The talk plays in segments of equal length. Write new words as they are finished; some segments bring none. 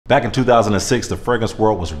Back in 2006, the fragrance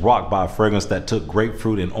world was rocked by a fragrance that took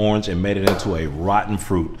grapefruit and orange and made it into a rotten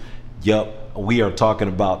fruit. Yup, we are talking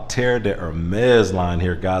about Terre de Hermes line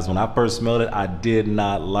here, guys. When I first smelled it, I did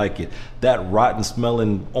not like it. That rotten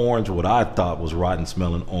smelling orange, what I thought was rotten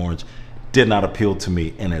smelling orange, did not appeal to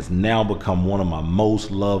me and has now become one of my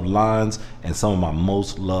most loved lines and some of my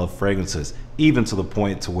most loved fragrances, even to the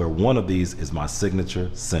point to where one of these is my signature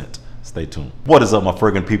scent. Stay tuned. What is up, my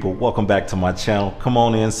fragrant people? Welcome back to my channel. Come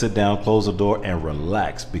on in, sit down, close the door, and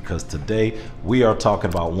relax, because today we are talking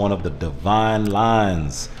about one of the divine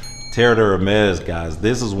lines, Terre de Hermes, guys.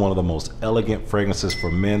 This is one of the most elegant fragrances for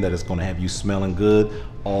men that is going to have you smelling good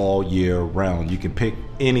all year round. You can pick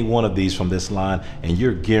any one of these from this line and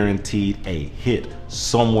you're guaranteed a hit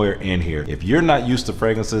somewhere in here. If you're not used to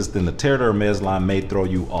fragrances, then the Terre de Hermes line may throw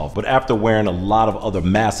you off. But after wearing a lot of other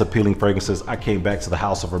mass appealing fragrances, I came back to the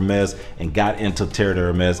house of Hermes and got into Terre de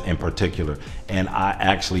Hermes in particular. And I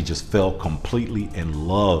actually just fell completely in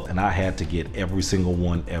love, and I had to get every single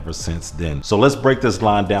one ever since then. So let's break this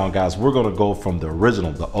line down, guys. We're gonna go from the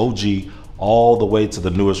original, the OG, all the way to the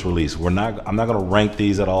newest release. I'm not gonna rank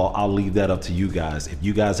these at all. I'll leave that up to you guys. If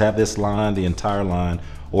you guys have this line, the entire line,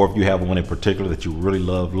 or if you have one in particular that you really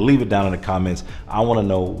love, leave it down in the comments. I wanna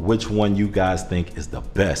know which one you guys think is the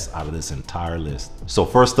best out of this entire list. So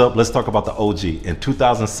first up, let's talk about the OG. In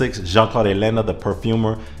 2006, Jean-Claude Ellena, the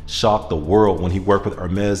perfumer, shocked the world when he worked with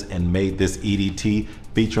Hermes and made this EDT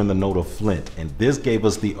featuring the note of Flint. And this gave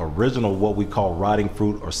us the original, what we call rotting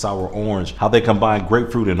fruit or sour orange. How they combine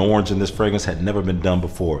grapefruit and orange in this fragrance had never been done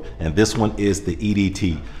before. And this one is the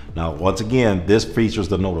EDT. Now, once again, this features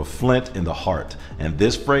the note of Flint in the heart. And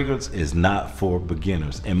this fragrance is not for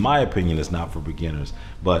beginners. In my opinion, it's not for beginners.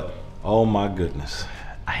 But oh my goodness,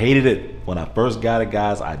 I hated it when I first got it,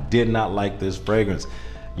 guys. I did not like this fragrance.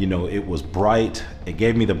 You know, it was bright. It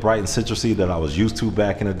gave me the bright and citrusy that I was used to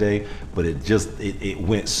back in the day, but it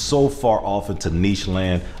went so far off into niche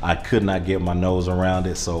land, I could not get my nose around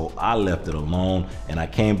it, so I left it alone, and I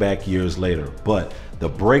came back years later. But the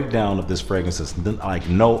breakdown of this fragrance is like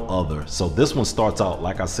no other. So this one starts out,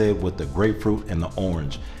 like I said, with the grapefruit and the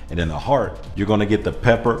orange. And in the heart, you're gonna get the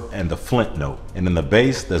pepper and the Flint note. And in the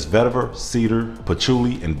base, there's vetiver, cedar,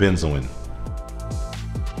 patchouli, and benzoin.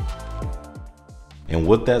 And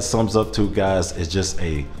what that sums up to, guys, is just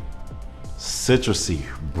a citrusy,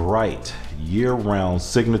 bright, year-round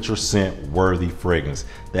signature scent worthy fragrance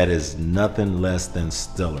that is nothing less than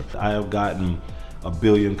stellar. I have gotten a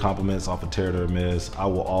billion compliments off of Terre de Hermes. I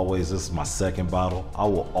will always, this is my second bottle, I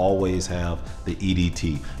will always have the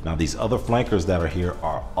EDT. Now these other flankers that are here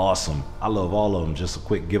are awesome. I love all of them. Just a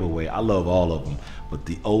quick giveaway, I love all of them. But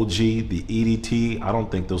the OG, the EDT, I don't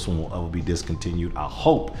think this one will ever be discontinued. I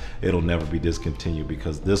hope it'll never be discontinued,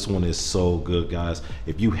 because this one is so good, guys.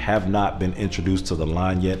 If you have not been introduced to the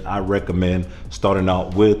line yet, I recommend starting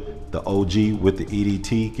out with the OG with the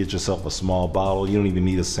EDT. Get yourself a small bottle. You don't even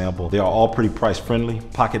need a sample. They are all pretty price friendly,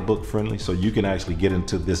 pocketbook friendly, so you can actually get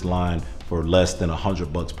into this line for less than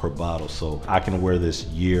 $100 per bottle. So I can wear this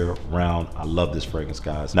year round. I love this fragrance,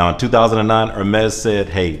 guys. Now in 2009, Hermes said,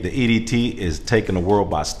 hey, the EDT is taking the world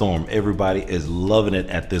by storm. Everybody is loving it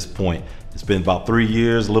at this point. It's been about 3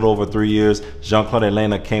 years, a little over 3 years. Jean-Claude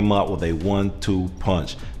Ellena came out with a 1-2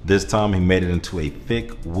 punch. This time he made it into a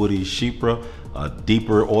thick, woody chypre, a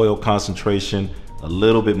deeper oil concentration, a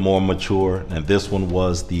little bit more mature. And this one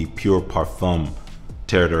was the Pure Parfum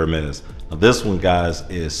Terre de Hermes. Now this one, guys,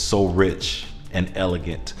 is so rich and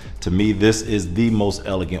elegant. To me, this is the most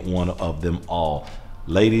elegant one of them all.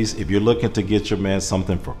 Ladies, if you're looking to get your man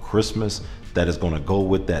something for Christmas that is gonna go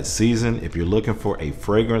with that season, if you're looking for a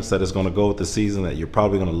fragrance that is gonna go with the season that you're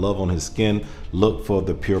probably gonna love on his skin, look for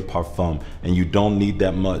the Pure Parfum. And you don't need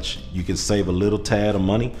that much. You can save a little tad of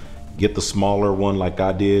money. Get the smaller one like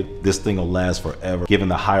I did. This thing will last forever, given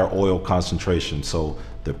the higher oil concentration. So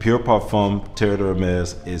the Pure Parfum Terre de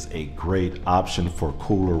Hermes is a great option for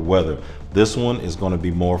cooler weather. This one is going to be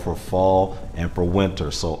more for fall and for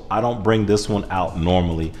winter. So I don't bring this one out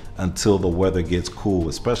normally until the weather gets cool,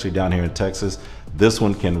 especially down here in Texas. This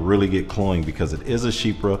one can really get cloying because it is a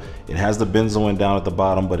chypre. It has the benzoin down at the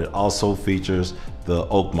bottom, but it also features the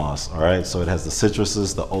oak moss. All right, so it has the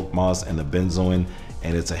citruses, the oak moss, and the benzoin,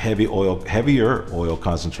 and it's a heavier oil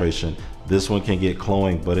concentration. This one can get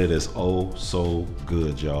cloying, but it is oh so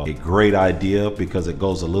good, y'all. A great idea because it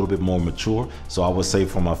goes a little bit more mature. So I would say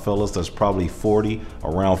for my fellas that's probably 40,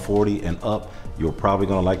 around 40 and up, you're probably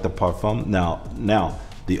gonna like the Parfum. Now,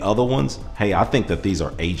 the other ones, hey, I think that these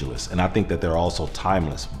are ageless, and I think that they're also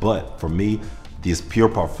timeless. But for me, this Pure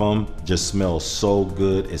Parfum just smells so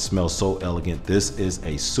good. It smells so elegant. This is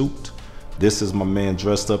a suit. This is my man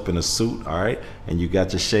dressed up in a suit, all right? and you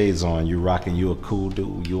got your shades on, you rocking, you a cool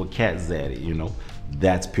dude, you a cat zaddy, you know,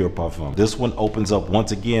 that's Pure Parfum. This one opens up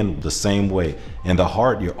once again the same way. In the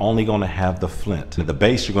heart, you're only gonna have the flint. In the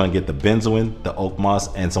base, you're gonna get the benzoin, the oak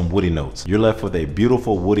moss, and some woody notes. You're left with a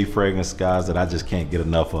beautiful woody fragrance, guys, that I just can't get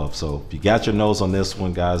enough of. So if you got your nose on this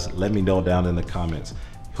one, guys, let me know down in the comments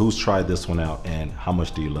who's tried this one out and how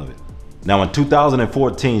much do you love it. Now in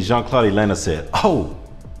 2014, Jean-Claude Elena said, "Oh,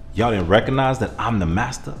 y'all didn't recognize that I'm the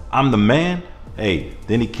master? I'm the man?" Hey,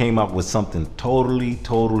 then he came up with something totally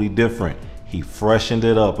different. He freshened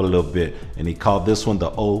it up a little bit and he called this one the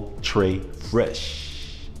Eau Très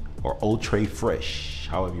Fresh, or Eau Très Fresh,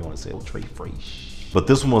 however you want to say it, Eau Très Fresh. But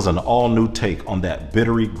this one was an all new take on that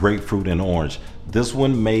bittery grapefruit and orange. This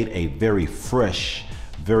one made a very fresh,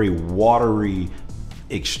 very watery,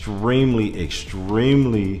 extremely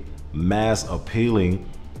mass appealing,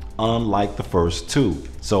 unlike the first two.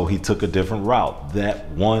 So he took a different route. That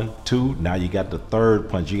 1, 2, now you got the third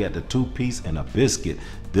punch. You got the 2-piece and a biscuit.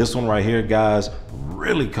 This one right here, guys,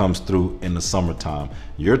 really comes through in the summertime.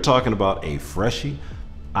 You're talking about a freshie.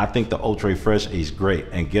 I think the Eau Très Fresh is great.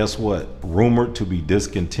 And guess what? Rumored to be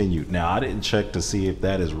discontinued. Now, I didn't check to see if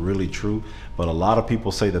that is really true, but a lot of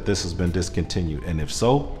people say that this has been discontinued. And if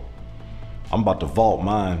so, I'm about to vault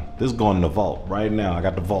mine. This is going in the vault right now. I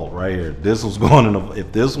got the vault right here. This was going in the,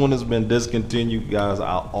 if this one has been discontinued, guys,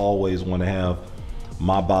 I always want to have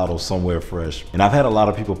my bottle somewhere fresh. And I've had a lot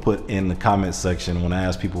of people put in the comment section when I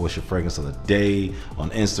ask people what's your fragrance of the day on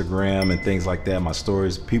Instagram and things like that, my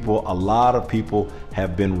stories, a lot of people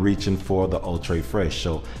have been reaching for the Eau Très Fresh.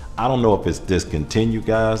 So I don't know if it's discontinued,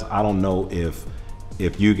 guys. I don't know if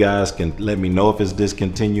you guys can let me know if it's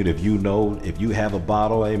discontinued. If you know, if you have a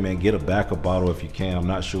bottle, hey man, get a backup bottle if you can. I'm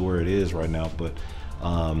not sure where it is right now, but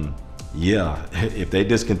yeah, if they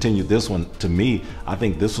discontinued this one, to me, I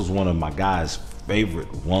think this was one of my guys'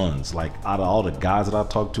 favorite ones. Like out of all the guys that I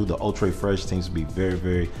talked to, the Eau Très Fresh seems to be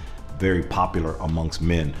very popular amongst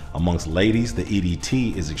men. Amongst ladies, the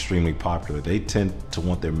EDT is extremely popular. They tend to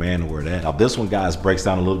want their man to wear that. Now this one, guys, breaks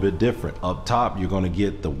down a little bit different. Up top, you're gonna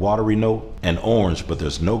get the watery note and orange, but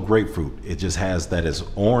there's no grapefruit. It just has that as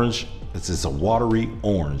orange. It's just a watery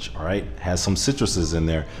orange, all right? Has some citruses in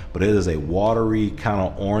there, but it is a watery, kind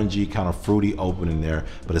of orangey, kind of fruity opening there,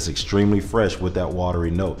 but it's extremely fresh with that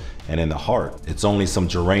watery note. And in the heart, it's only some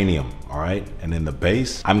geranium, all right? And in the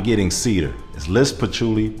base, I'm getting cedar. It's less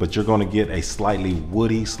patchouli, but you're gonna get a slightly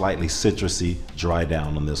woody, slightly citrusy dry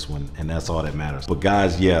down on this one, and that's all that matters. But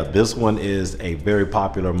guys, yeah, this one is a very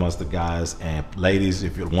popular amongst the guys and ladies.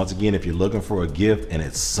 If you're, once again, if you're looking for a gift and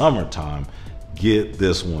it's summertime, get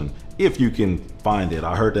this one if you can find it.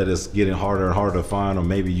 I heard that it's getting harder and harder to find, or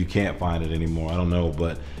maybe you can't find it anymore. I don't know,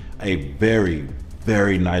 but a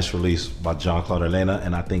very nice release by Jean-Claude Elena,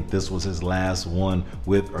 and I think this was his last one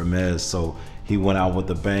with Hermes. So he went out with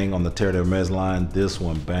the bang on the Terre de Hermes line. This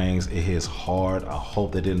one bangs. It hits hard. I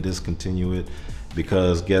hope they didn't discontinue it,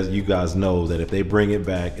 because you guys know that if they bring it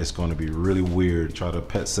back, it's going to be really weird. Try to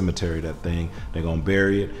pet cemetery that thing. They're going to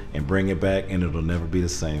bury it and bring it back, and it'll never be the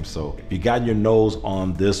same. So if you got your nose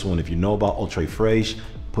on this one, if you know about Eau Très Fresh,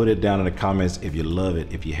 put it down in the comments if you love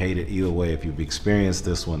it, if you hate it. Either way, if you've experienced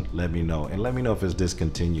this one, let me know, and let me know if it's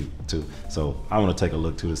discontinued too. So I want to take a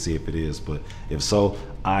look too to see if it is, but if so,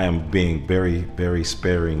 I am being very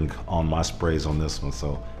sparing on my sprays on this one.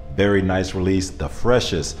 So very nice release, the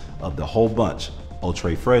freshest of the whole bunch. Eau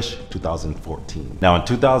Très Fresh 2014. Now in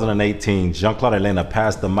 2018, Jean-Claude Elena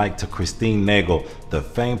passed the mic to Christine Nagel, the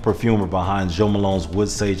famed perfumer behind Jo Malone's Wood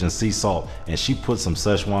Sage and Sea Salt, and she put some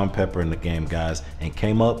Szechuan pepper in the game, guys, and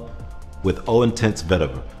came up with Eau Intense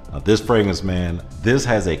Vetiver. Now this fragrance, man, this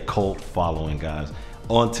has a cult following, guys.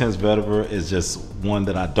 Eau Intense Vetiver is just one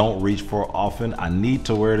that I don't reach for often. I need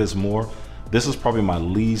to wear this more. This is probably my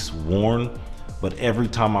least worn, but every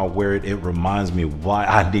time I wear it, it reminds me why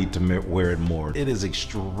I need to wear it more. It is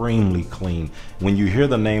extremely clean. When you hear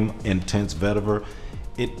the name Intense Vetiver,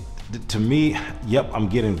 to me, yep, I'm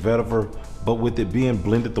getting vetiver, but with it being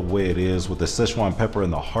blended the way it is with the Szechuan pepper in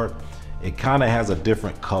the heart, it kind of has a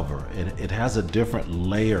different cover. It has a different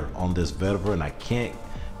layer on this vetiver, and I can't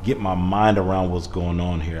get my mind around what's going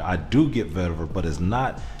on here. I do get vetiver, but it's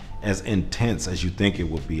not as intense as you think it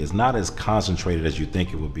would be. It's not as concentrated as you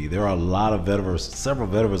think it would be. There are a lot of vetivers, several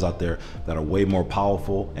vetivers out there that are way more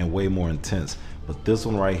powerful and way more intense. But this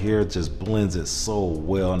one right here just blends it so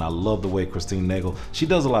well, and I love the way Christine Nagel, she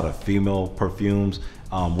does a lot of female perfumes,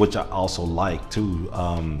 which I also like too,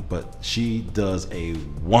 but she does a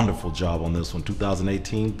wonderful job on this one.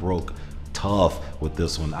 2018 broke tough with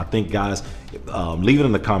this one. I think, guys, leave it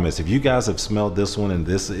in the comments if you guys have smelled this one and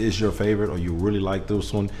this is your favorite, or you really like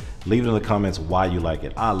this one. Leave it in the comments why you like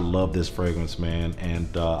it. I love this fragrance, man,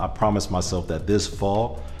 and I promised myself that this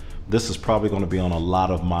fall, this is probably going to be on a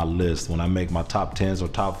lot of my list when I make my top 10s or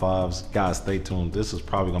top 5s. Guys, stay tuned. This is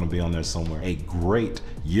probably going to be on there somewhere. A great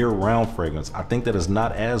year-round fragrance. I think that it's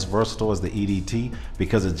not as versatile as the EDT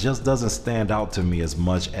because it just doesn't stand out to me as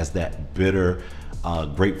much as that bitter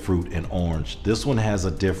grapefruit and orange. This one has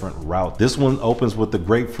a different route. This one opens with the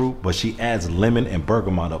grapefruit, but she adds lemon and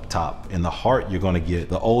bergamot up top. In the heart, you're going to get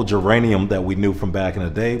the old geranium that we knew from back in the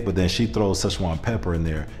day, but then she throws Szechuan pepper in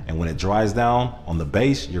there. And when it dries down on the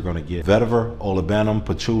base, you're going to get vetiver, olibanum,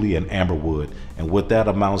 patchouli, and amberwood. And what that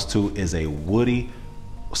amounts to is a woody,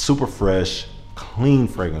 super fresh, clean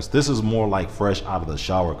fragrance. This is more like fresh out of the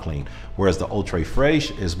shower clean, whereas the Eau Très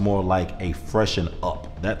Fraîche is more like a freshen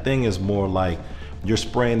up. That thing is more like you're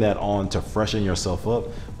spraying that on to freshen yourself up.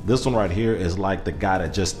 This one right here is like the guy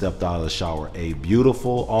that just stepped out of the shower. A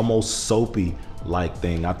beautiful, almost soapy like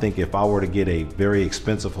thing. I think if I were to get a very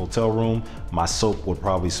expensive hotel room, my soap would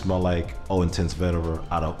probably smell like Eau Intense Vetiver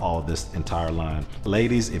out of all this entire line.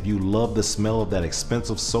 Ladies, if you love the smell of that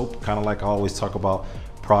expensive soap, kind of like I always talk about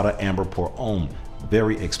Prada Amber Pour Homme,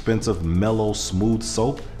 very expensive, mellow, smooth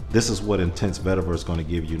soap, this is what Intense Vetiver is going to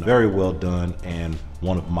give you. Very well done and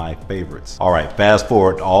one of my favorites. All right, fast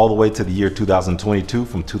forward all the way to the year 2022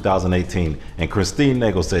 from 2018. And Christine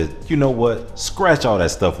Nagel said, you know what? Scratch all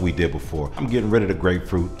that stuff we did before. I'm getting rid of the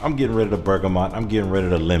grapefruit. I'm getting rid of the bergamot. I'm getting rid of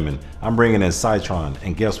the lemon. I'm bringing in citron.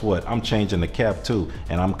 And guess what? I'm changing the cap too.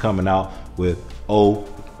 And I'm coming out with Eau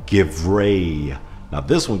Givray. Now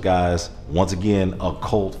this one, guys, once again, a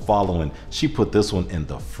cult following. She put this one in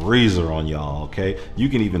the freezer on y'all, okay? You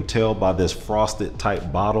can even tell by this frosted type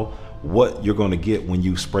bottle what you're gonna get when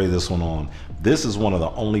you spray this one on. This is one of the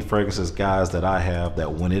only fragrances, guys, that I have that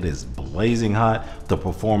when it is blazing hot, the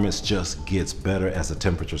performance just gets better as the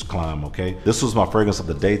temperatures climb, okay? This was my fragrance of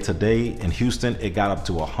the day. Today in Houston, it got up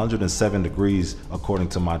to 107 degrees according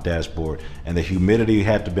to my dashboard, and the humidity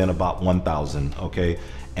had to been about 1,000, okay?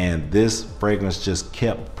 And this fragrance just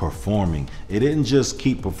kept performing. It didn't just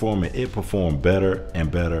keep performing, it performed better and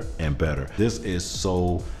better and better. This is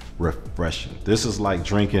so refreshing. This is like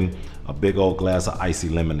drinking a big old glass of icy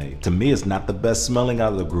lemonade. To me, it's not the best smelling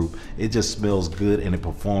out of the group. It just smells good and it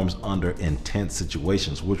performs under intense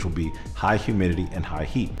situations, which will be high humidity and high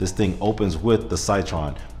heat. This thing opens with the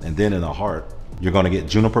citron, and then in the heart, you're gonna get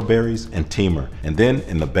juniper berries and timber. And then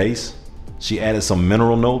in the base, she added some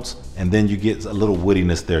mineral notes, and then you get a little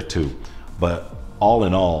woodiness there too. But all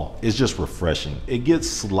in all, it's just refreshing. It gets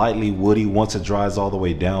slightly woody once it dries all the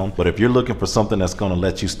way down. But if you're looking for something that's gonna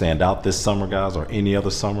let you stand out this summer, guys, or any other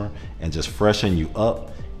summer, and just freshen you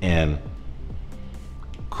up and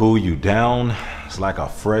cool you down, it's like a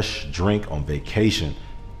fresh drink on vacation.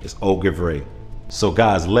 It's Eau Givray. So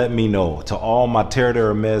guys, let me know, to all my Terre de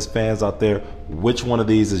Hermes fans out there, which one of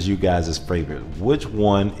these is you guys' favorite? Which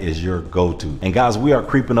one is your go-to? And guys, we are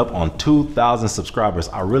creeping up on 2,000 subscribers.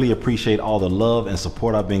 I really appreciate all the love and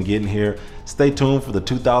support I've been getting here. Stay tuned for the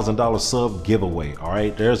 $2,000 sub giveaway, all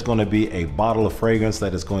right? There's gonna be a bottle of fragrance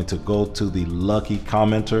that is going to go to the lucky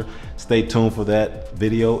commenter. Stay tuned for that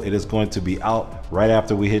video. It is going to be out right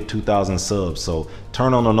after we hit 2,000 subs. So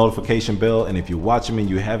turn on the notification bell, and if you're watching me and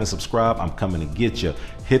you haven't subscribed, I'm coming to get you.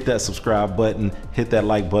 Hit that subscribe button, hit that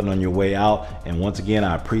like button on your way out. And once again,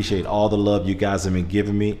 I appreciate all the love you guys have been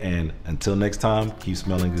giving me. And until next time, keep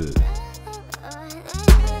smelling good.